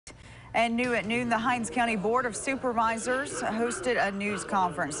And new at noon, the Hinds County Board of Supervisors hosted a news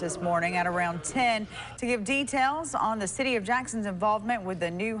conference this morning at around 10 to give details on the City of Jackson's involvement with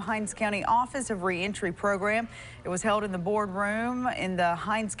the new Hinds County Office of Reentry program. It was held in the boardroom in the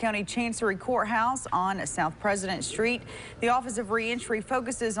Hinds County Chancery Courthouse on South President Street. The Office of Reentry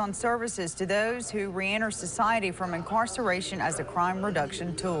focuses on services to those who reenter society from incarceration as a crime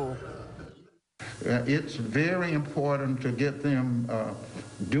reduction tool. It's very important to get them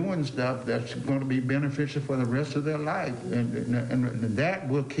doing stuff that's going to be beneficial for the rest of their life, and that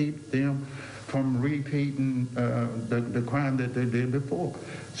will keep them from repeating the crime that they did before.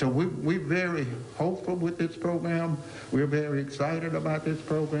 So we're very hopeful with this program. We're very excited about this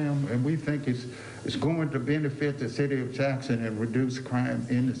program, and we think it's going to benefit the city of Jackson and reduce crime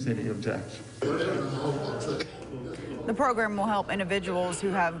in the city of Jackson. The program will help individuals who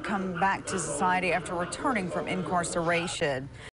have come back to society after returning from incarceration.